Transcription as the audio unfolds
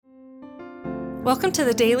Welcome to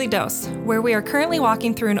the Daily Dose, where we are currently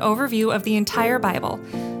walking through an overview of the entire Bible.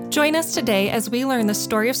 Join us today as we learn the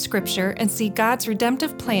story of Scripture and see God's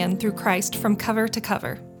redemptive plan through Christ from cover to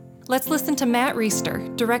cover. Let's listen to Matt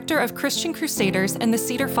Reisetter, Director of Christian Crusaders and the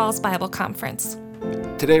Cedar Falls Bible Conference.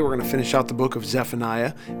 Today we're going to finish out the book of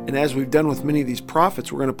Zephaniah, and as we've done with many of these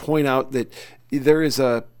prophets, we're going to point out that there is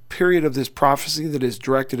a period of this prophecy that is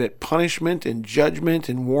directed at punishment and judgment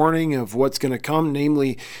and warning of what's going to come.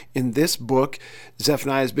 Namely, in this book,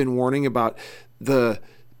 Zephaniah has been warning about the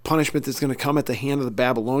punishment that's going to come at the hand of the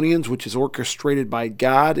Babylonians, which is orchestrated by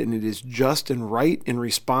God, and it is just and right in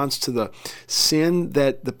response to the sin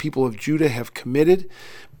that the people of Judah have committed.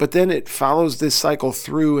 But then it follows this cycle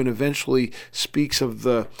through and eventually speaks of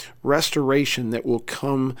the restoration that will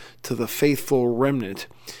come to the faithful remnant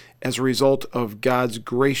as a result of God's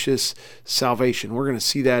gracious salvation. We're going to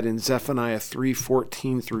see that in Zephaniah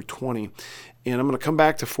 3:14 through 20. And I'm going to come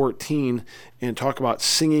back to 14 and talk about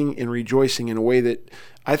singing and rejoicing in a way that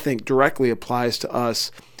I think directly applies to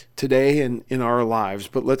us today and in our lives.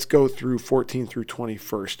 But let's go through 14 through 20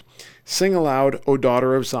 first. Sing aloud, O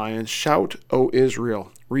daughter of Zion. Shout, O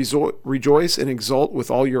Israel. Rejoice and exult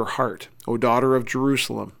with all your heart, O daughter of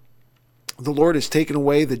Jerusalem. The Lord has taken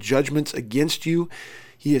away the judgments against you.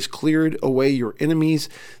 He has cleared away your enemies.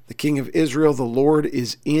 The King of Israel, the Lord,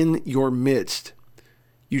 is in your midst.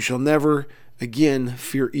 You shall never again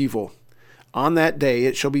fear evil. On that day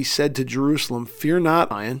it shall be said to Jerusalem, Fear not,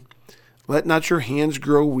 Zion. Let not your hands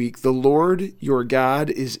grow weak. The Lord your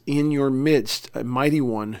God is in your midst, a mighty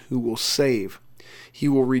one who will save. He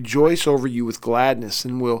will rejoice over you with gladness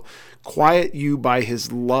and will quiet you by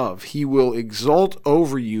his love. He will exult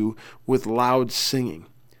over you with loud singing.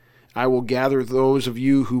 I will gather those of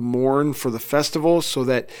you who mourn for the festival so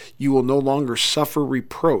that you will no longer suffer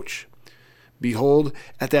reproach. Behold,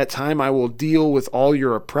 at that time I will deal with all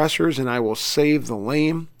your oppressors, and I will save the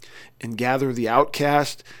lame and gather the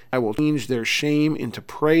outcast. I will change their shame into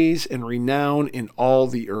praise and renown in all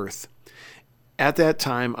the earth. At that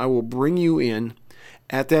time I will bring you in,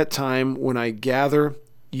 at that time when I gather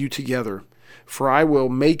you together. For I will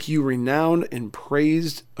make you renowned and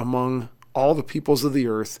praised among all the peoples of the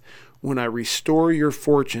earth, when I restore your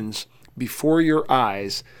fortunes before your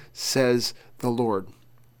eyes, says the Lord.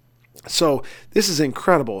 So this is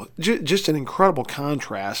incredible, just an incredible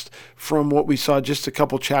contrast from what we saw just a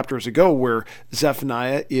couple chapters ago, where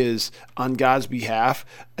Zephaniah is on God's behalf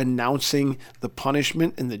announcing the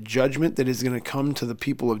punishment and the judgment that is going to come to the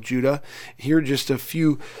people of Judah. Here, just a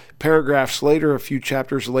few paragraphs later, a few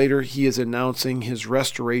chapters later, he is announcing his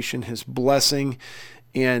restoration, his blessing.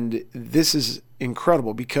 And this is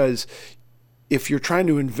incredible because if you're trying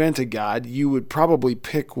to invent a God, you would probably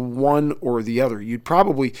pick one or the other. You'd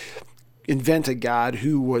probably invent a God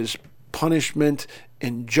who was punishment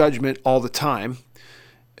and judgment all the time,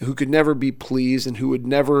 who could never be pleased and who would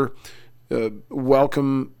never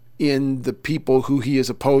welcome in the people who he is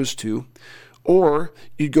opposed to. Or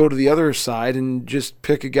you'd go to the other side and just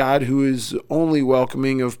pick a God who is only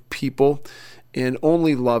welcoming of people and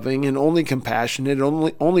only loving and only compassionate,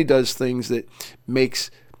 only does things that makes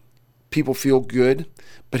people feel good.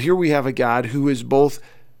 But here we have a God who is both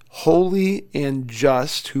holy and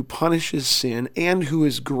just, who punishes sin, and who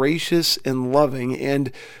is gracious and loving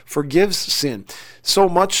and forgives sin. So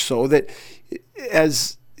much so that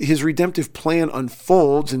as his redemptive plan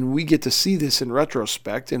unfolds, and we get to see this in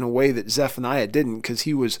retrospect in a way that Zephaniah didn't because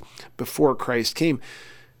he was before Christ came.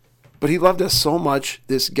 But he loved us so much,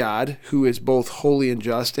 this God, who is both holy and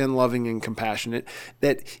just and loving and compassionate,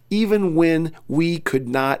 that even when we could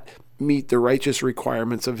not meet the righteous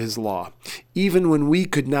requirements of his law, even when we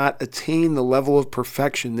could not attain the level of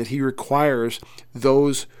perfection that he requires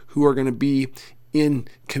those who are going to be in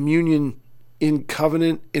communion, in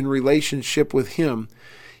covenant, in relationship with him,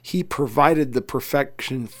 he provided the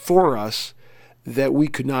perfection for us that we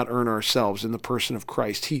could not earn ourselves in the person of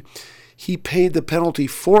Christ. He paid the penalty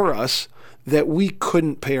for us that we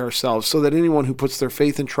couldn't pay ourselves, so that anyone who puts their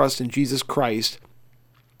faith and trust in Jesus Christ,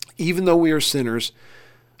 even though we are sinners,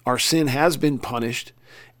 our sin has been punished,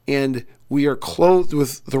 and we are clothed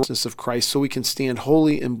with the righteousness of Christ so we can stand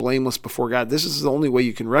holy and blameless before God. This is the only way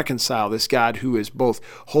you can reconcile this God who is both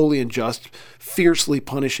holy and just, fiercely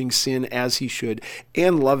punishing sin as he should,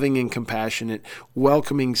 and loving and compassionate,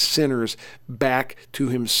 welcoming sinners back to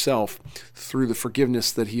himself through the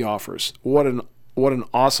forgiveness that he offers. What an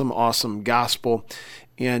awesome gospel.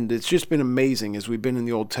 And it's just been amazing as we've been in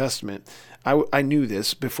the Old Testament. I knew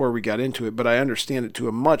this before we got into it, but I understand it to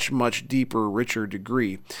a much, much deeper, richer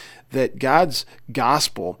degree, that God's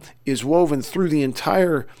gospel is woven through the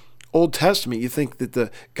entire Old Testament, you think that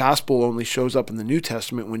the gospel only shows up in the New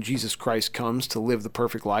Testament when Jesus Christ comes to live the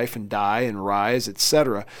perfect life and die and rise,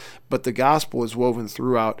 etc. But the gospel is woven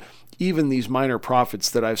throughout even these minor prophets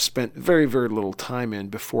that I've spent very, very little time in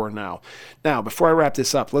before now. Now, before I wrap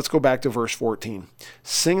this up, let's go back to verse 14.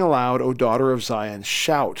 Sing aloud, O daughter of Zion.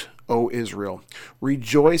 Shout, O Israel.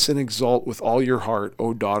 Rejoice and exult with all your heart,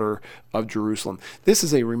 O daughter of Jerusalem. This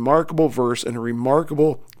is a remarkable verse and a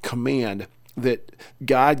remarkable command that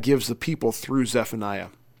God gives the people through Zephaniah.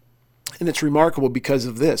 And it's remarkable because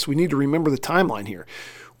of this. We need to remember the timeline here.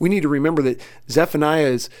 We need to remember that Zephaniah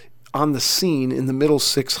is on the scene in the middle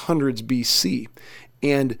 600s BC.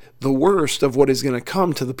 And the worst of what is going to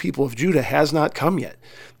come to the people of Judah has not come yet.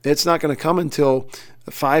 It's not going to come until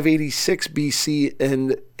 586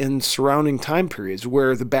 BC and surrounding time periods,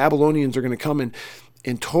 where the Babylonians are going to come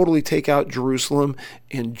and totally take out Jerusalem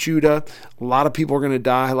and Judah. A lot of people are going to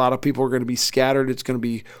die. A lot of people are going to be scattered. It's going to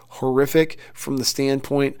be horrific from the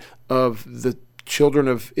standpoint of the children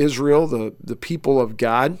of Israel, the people of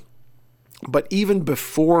God. But even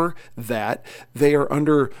before that, they are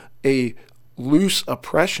under a loose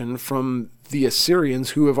oppression from the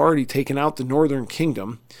Assyrians, who have already taken out the northern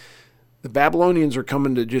kingdom. The Babylonians are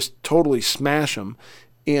coming to just totally smash them.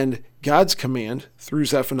 And God's command through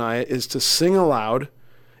Zephaniah is to sing aloud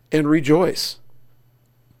and rejoice.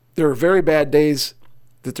 There are very bad days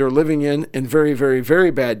that they're living in and very, very, very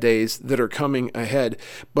bad days that are coming ahead.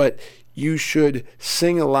 But you should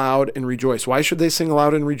sing aloud and rejoice. Why should they sing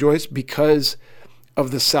aloud and rejoice? Because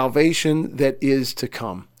of the salvation that is to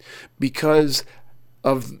come. Because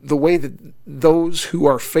of the way that those who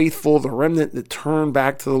are faithful, the remnant that turn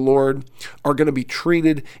back to the Lord, are going to be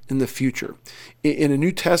treated in the future. In a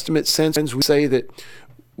New Testament sense, we say that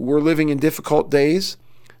we're living in difficult days,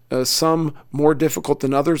 some more difficult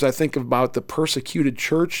than others. I think about the persecuted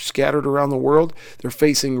church scattered around the world. They're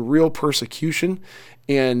facing real persecution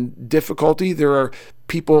and difficulty. There are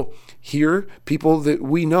people here, people that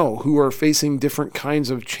we know, who are facing different kinds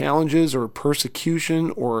of challenges or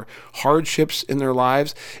persecution or hardships in their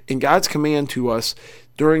lives. And God's command to us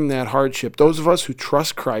during that hardship, those of us who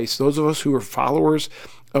trust Christ, those of us who are followers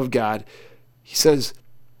of God, He says,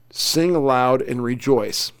 sing aloud and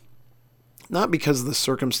rejoice. Not because the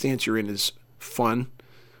circumstance you're in is fun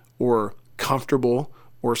or comfortable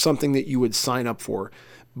or something that you would sign up for,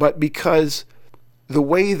 but because the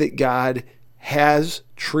way that God has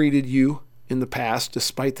treated you in the past,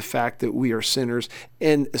 despite the fact that we are sinners,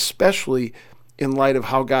 and especially in light of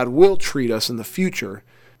how God will treat us in the future,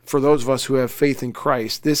 for those of us who have faith in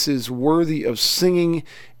Christ, this is worthy of singing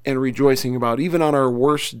and rejoicing about, even on our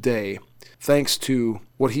worst day, thanks to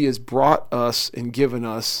what He has brought us and given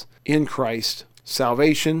us in Christ: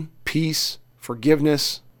 salvation, peace,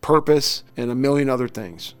 forgiveness, purpose, and a million other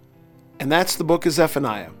things. And that's the book of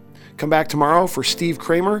Zephaniah. Come back tomorrow for Steve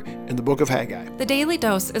Kramer and the book of Haggai. The Daily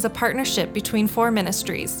Dose is a partnership between 4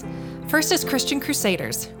 ministries. First is Christian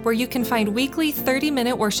Crusaders, where you can find weekly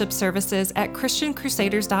 30-minute worship services at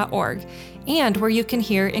christiancrusaders.org, and where you can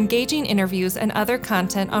hear engaging interviews and other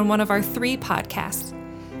content on one of our 3 podcasts.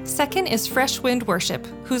 Second is Fresh Wind Worship,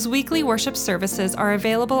 whose weekly worship services are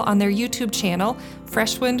available on their YouTube channel,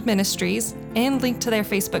 Fresh Wind Ministries, and linked to their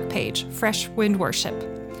Facebook page, Fresh Wind Worship.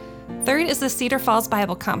 Third is the Cedar Falls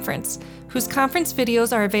Bible Conference, whose conference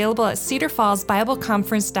videos are available at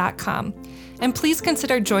cedarfallsbibleconference.com. And please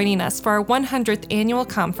consider joining us for our 100th annual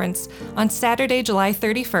conference on Saturday, July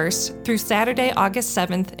 31st through Saturday, August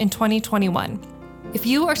 7th in 2021. If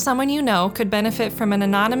you or someone you know could benefit from an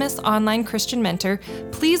anonymous online Christian mentor,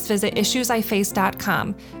 please visit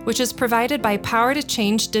issuesiface.com, which is provided by Power to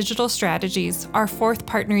Change Digital Strategies, our 4th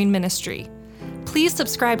partnering ministry. Please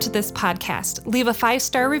subscribe to this podcast, leave a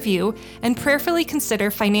 5-star review, and prayerfully consider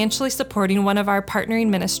financially supporting one of our partnering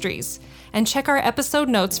ministries. And check our episode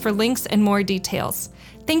notes for links and more details.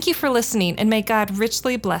 Thank you for listening, and may God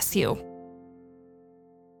richly bless you.